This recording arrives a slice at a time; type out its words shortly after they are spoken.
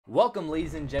Welcome,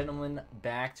 ladies and gentlemen,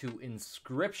 back to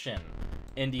Inscryption,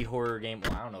 indie horror game.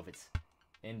 Well, I don't know if it's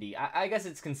indie. I guess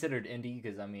it's considered indie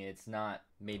because, I mean, it's not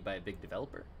made by a big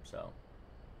developer. So,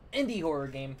 indie horror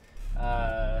game.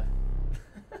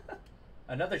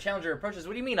 Another challenger approaches.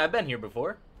 What do you mean? I've been here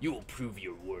before. You will prove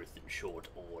your worth in short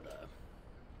order.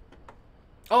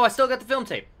 Oh, I still got the film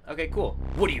tape. Okay, cool.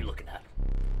 What are you looking at?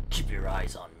 Keep your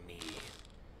eyes on me.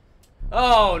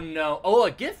 Oh, no. Oh,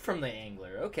 a gift from the angler.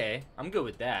 Okay, I'm good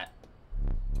with that.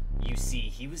 You see,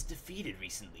 he was defeated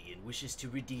recently and wishes to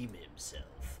redeem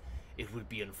himself. It would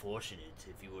be unfortunate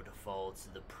if you were to fall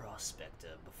to the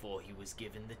prospector before he was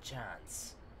given the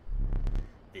chance.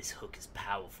 This hook is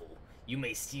powerful. You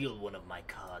may steal one of my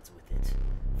cards with it.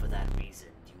 For that reason,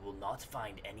 you will not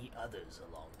find any others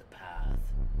along the path.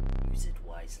 Use it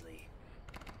wisely.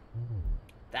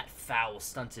 That foul,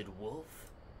 stunted wolf?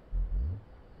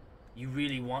 You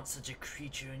really want such a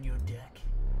creature in your deck?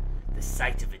 The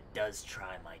sight of it does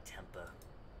try my temper.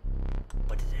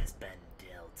 But it has been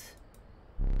dealt.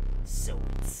 So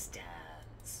it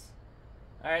stands.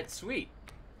 Alright, sweet.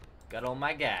 Got all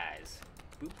my guys.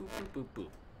 Boop, boop, boop, boop, boop.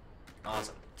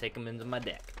 Awesome. Take them into my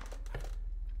deck.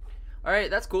 Alright,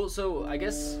 that's cool. So, I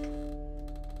guess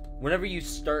whenever you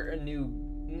start a new...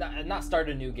 Not start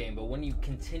a new game, but when you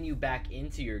continue back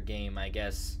into your game, I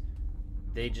guess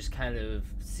they just kind of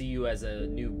see you as a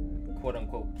new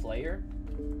quote-unquote player,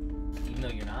 even though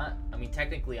you're not. I mean,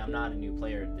 technically, I'm not a new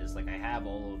player at this. Like, I have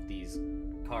all of these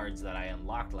cards that I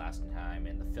unlocked last time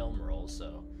in the film roll,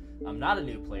 so I'm not a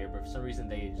new player, but for some reason,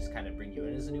 they just kind of bring you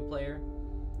in as a new player.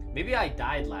 Maybe I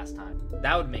died last time.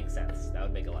 That would make sense. That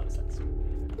would make a lot of sense.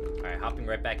 Alright, hopping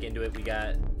right back into it, we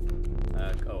got...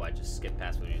 oh, I just skipped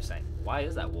past what you were saying. Why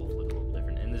is that wolf look a little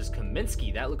different? And there's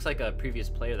Kaminsky. That looks like a previous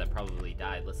player that probably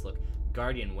died. Let's look.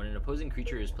 Guardian. When an opposing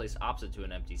creature is placed opposite to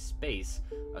an empty space,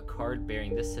 a card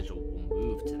bearing this sigil will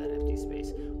move to that empty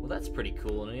space. Well, that's pretty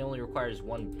cool, and it only requires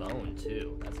one bone,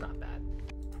 too. That's not bad.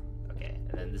 Okay,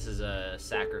 and then this is a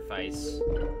sacrifice.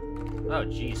 Oh,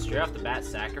 geez. Straight off the bat,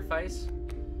 sacrifice?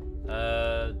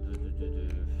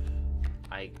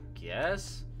 I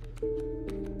guess?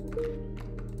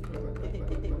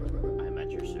 I'm at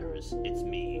your service. It's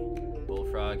me,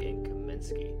 Bullfrog and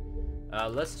Kaminsky.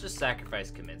 Let's just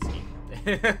sacrifice Kaminsky.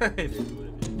 It is what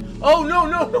it is. Oh, no,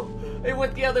 no, no! It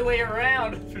went the other way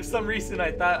around. For some reason,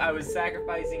 I thought I was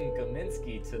sacrificing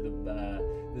Kaminsky to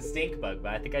the stink bug,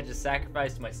 but I think I just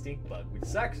sacrificed my stink bug, which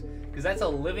sucks, because that's a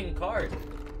living card.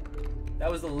 That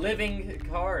was a living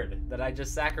card that I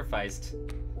just sacrificed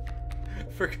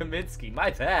for Kaminsky. My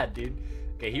bad, dude.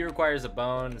 Okay, he requires a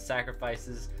bone,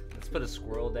 sacrifices. Let's put a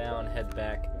squirrel down, head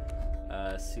back.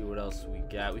 See what else we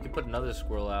got. We can put another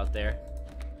squirrel out there,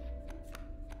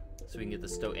 so we can get the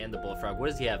stoat and the bullfrog. What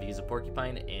does he have? He has a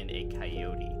porcupine and a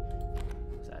coyote.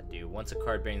 What does that do? Once a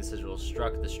card bearing the sigil is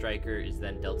struck, the striker is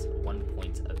then dealt 1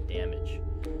 point of damage.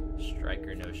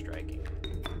 Striker, no striking.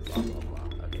 Blah, blah,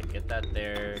 blah. Okay, get that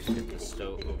there. Get the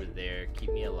stoat over there.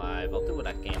 Keep me alive. I'll do what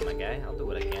I can, my guy. I'll do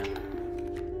what I can.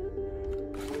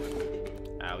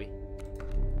 Owie.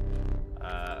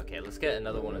 Okay, let's get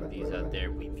another one of these out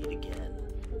there. We meet again.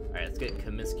 Alright, let's get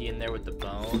Kaminsky in there with the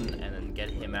bone, and then get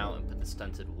him out and put the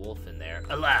stunted wolf in there.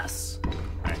 Alas!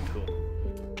 Alright, cool.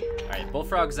 Alright,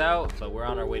 Bullfrog's out, but we're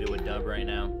on our way to a dub right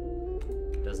now.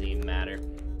 Doesn't even matter.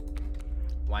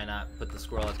 Why not put the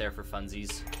squirrel out there for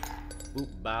funsies? Boop,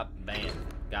 bop, bam.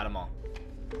 Got them all.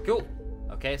 Cool!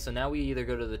 Okay, so now we either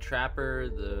go to the trapper,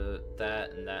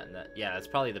 that, and that, and that. Yeah, that's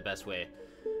probably the best way.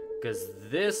 Because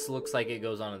this looks like it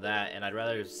goes on to that, and I'd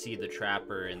rather see the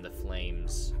trapper in the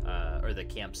flames, or the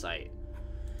campsite,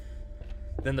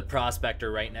 than the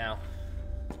prospector right now.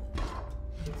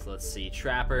 So let's see,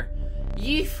 trapper.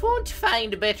 You won't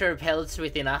find better pelts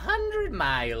within 100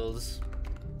 miles.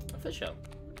 For sure.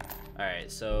 Alright,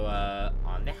 so,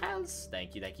 on the house.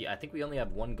 Thank you, thank you. I think we only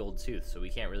have one gold tooth, so we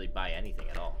can't really buy anything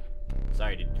at all.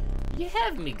 Sorry, dude. You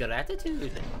have me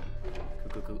gratitude. Cool,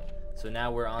 cool, cool. So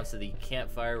now we're onto the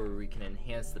campfire where we can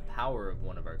enhance the power of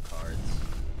one of our cards.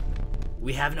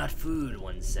 We have not food,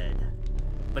 one said,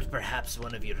 but perhaps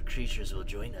one of your creatures will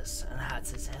join us, and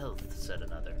that's his health, said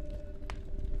another.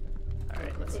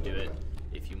 Alright, let's do it.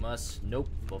 If you must. Nope,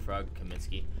 Bullfrog,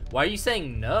 Kaminsky. Why are you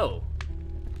saying no?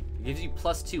 It gives you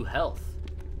 +2 health.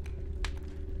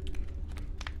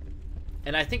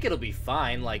 And I think it'll be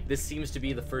fine. Like, this seems to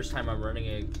be the first time I'm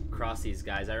running across these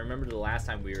guys. I remember the last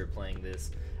time we were playing this.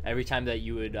 Every time that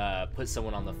you would put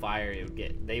someone on the fire,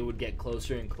 they would get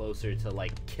closer and closer to,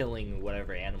 like, killing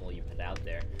whatever animal you put out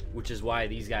there. Which is why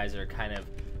these guys are kind of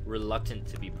reluctant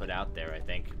to be put out there, I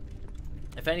think.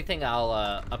 If anything, I'll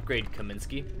upgrade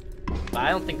Kaminsky. But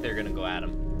I don't think they're going to go at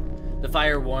him. The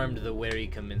fire warmed the wary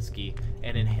Kaminsky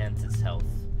and enhanced its health.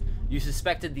 You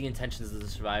suspected the intentions of the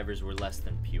survivors were less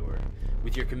than pure.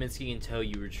 With your Kaminsky in tow,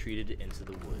 you retreated into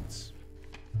the woods.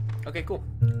 Okay, cool.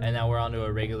 And now we're on to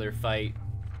a regular fight.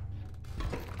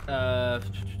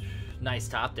 Nice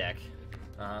top deck.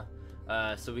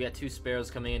 So we got 2 sparrows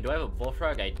coming in. Do I have a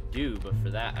bullfrog? I do, but for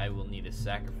that I will need a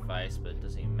sacrifice, but it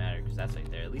doesn't even matter because that's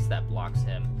right there. At least that blocks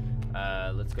him.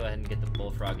 Let's go ahead and get the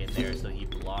bullfrog in there so he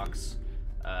blocks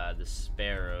the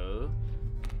sparrow.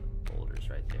 Boulder's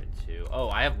right there too. Oh,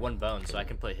 I have 1 bone, so I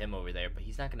can put him over there, but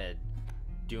he's not gonna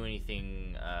do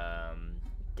anything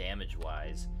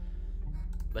damage-wise.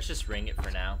 Let's just ring it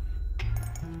for now.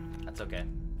 That's okay.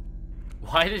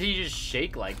 Why did he just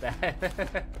shake like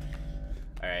that?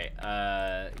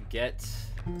 Alright, get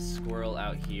squirrel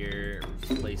out here,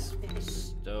 replace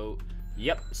stoat.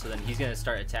 Yep, so then he's gonna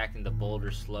start attacking the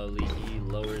boulder slowly. He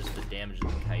lowers the damage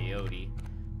of the coyote.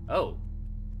 Oh,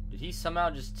 did he somehow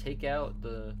just take out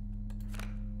the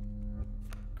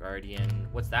guardian?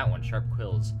 What's that one? Sharp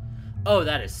quills. Oh,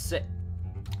 that is sick.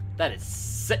 That is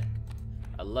sick.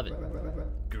 I love it.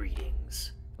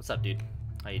 Greetings. What's up, dude?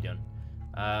 How you doing?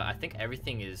 I think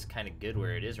everything is kind of good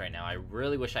where it is right now. I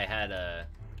really wish I had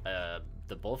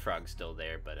the bullfrog still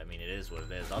there, but I mean, it is what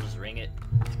it is. I'll just ring it,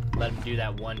 let him do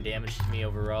that 1 damage to me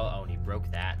overall. Oh, and he broke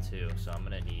that too, so I'm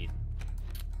gonna need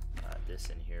this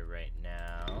in here right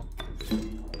now.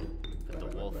 Put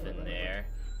the wolf in there.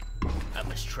 I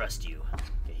must trust you.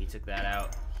 Okay, he took that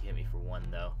out. He hit me for 1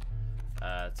 though.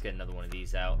 Let's get another one of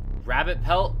these out. Rabbit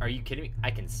pelt? Are you kidding me?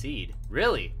 I concede.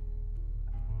 Really?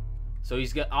 So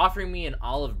he's offering me an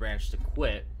olive branch to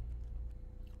quit,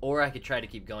 or I could try to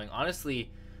keep going. Honestly,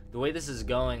 the way this is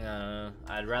going,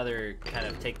 I'd rather kind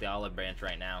of take the olive branch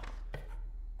right now.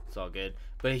 It's all good.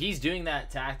 But he's doing that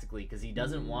tactically because he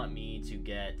doesn't want me to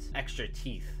get extra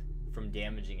teeth from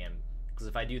damaging him. Because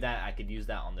if I do that, I could use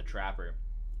that on the trapper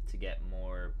to get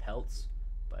more pelts.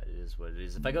 But it is what it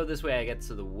is. If I go this way, I get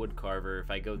to the wood carver.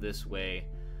 If I go this way,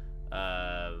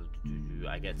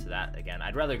 I get to that again.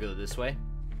 I'd rather go this way,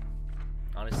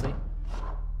 honestly.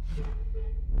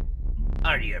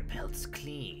 Are your pelts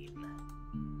clean?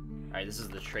 Alright, this is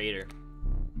the trader.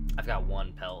 I've got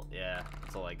 1 pelt. Yeah,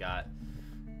 that's all I got.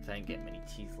 I didn't get many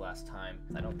teeth last time.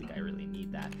 I don't think I really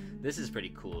need that. This is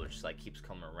pretty cool. It just like keeps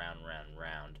coming around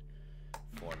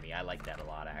for me. I like that a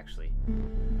lot, actually.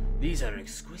 These are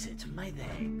exquisite. My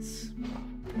thanks.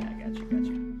 Yeah, I got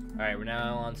you. Alright, we're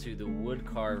now on to the wood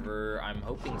carver. I'm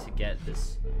hoping to get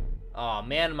this. Oh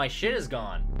man, my shit is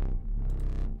gone.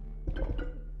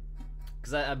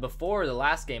 Because before the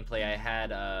last gameplay, I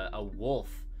had a wolf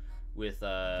with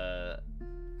a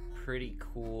pretty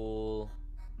cool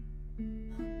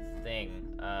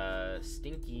thing.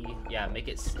 Stinky. Yeah, make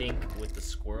it stink with the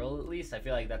squirrel at least. I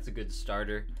feel like that's a good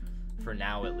starter for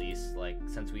now at least, like,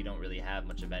 since we don't really have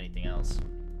much of anything else.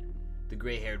 The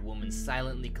gray-haired woman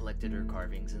silently collected her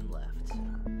carvings and left.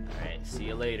 Alright, see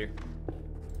you later.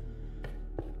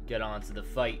 Get on to the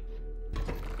fight.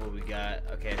 What we got?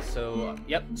 Okay, so,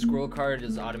 yep, scroll card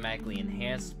is automatically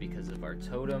enhanced because of our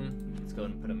totem. Let's go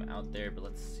ahead and put him out there, but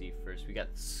let's see first. We got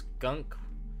skunk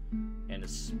and a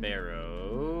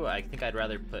sparrow. I think I'd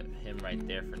rather put him right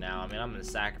there for now. I mean, I'm going to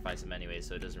sacrifice him anyway,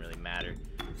 so it doesn't really matter.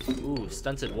 Ooh,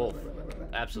 stunted wolf.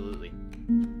 Absolutely.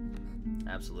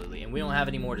 Absolutely. And we don't have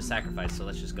any more to sacrifice, so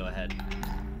let's just go ahead.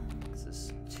 This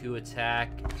is 2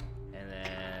 attack, and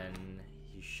then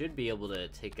you should be able to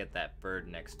take at that bird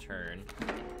next turn.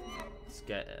 Let's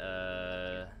get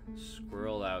a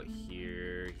squirrel out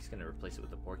here. He's going to replace it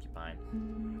with a porcupine.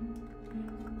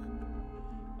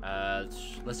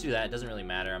 Let's do that. It doesn't really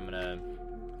matter. I'm gonna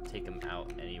take him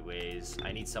out anyways.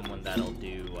 I need someone that'll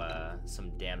do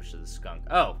some damage to the skunk.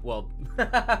 Oh, well,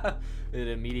 it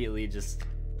immediately just...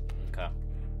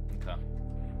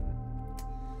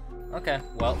 Okay,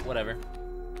 well, whatever.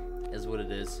 Is what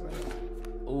it is.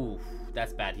 Ooh,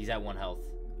 that's bad. He's at 1 health.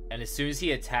 And as soon as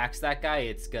he attacks that guy,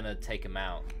 it's gonna take him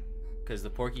out. Because the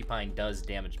porcupine does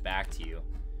damage back to you.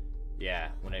 Yeah,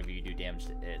 whenever you do damage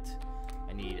to it.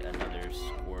 I need another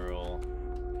squirrel.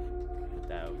 Put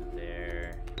that over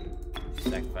there.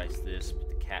 Sacrifice this. Put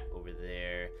the cat over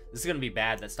there. This is gonna be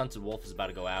bad. That stunted wolf is about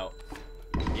to go out.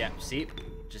 Yeah, see?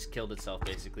 Just killed itself,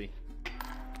 basically.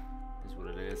 Is what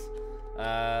it is.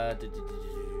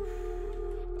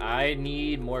 I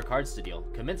need more cards to deal.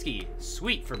 Kaminsky,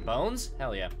 sweet, for bones?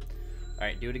 Hell yeah.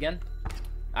 Alright, do it again.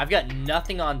 I've got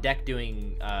nothing on deck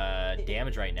doing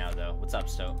damage right now, though. What's up,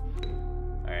 Stoat?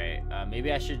 Alright,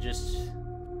 maybe I should just...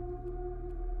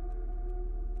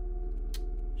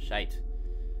 Shite.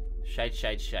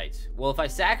 Well, if I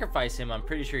sacrifice him, I'm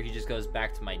pretty sure he just goes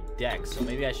back to my deck, so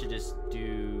maybe I should just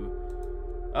do...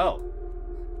 Oh,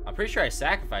 I'm pretty sure I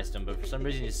sacrificed him, but for some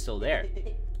reason he's still there.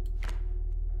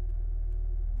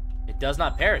 It does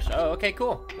not perish. Oh, okay,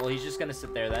 cool. Well, he's just gonna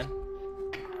sit there then.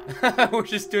 We're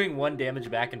just doing 1 damage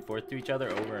back and forth to each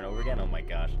other over and over again. Oh my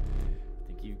gosh. I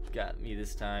think you got me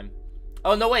this time.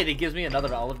 Oh, no way. That gives me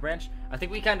another olive branch. I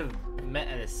think we kind of met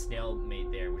at a snail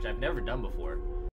mate there, which I've never done before.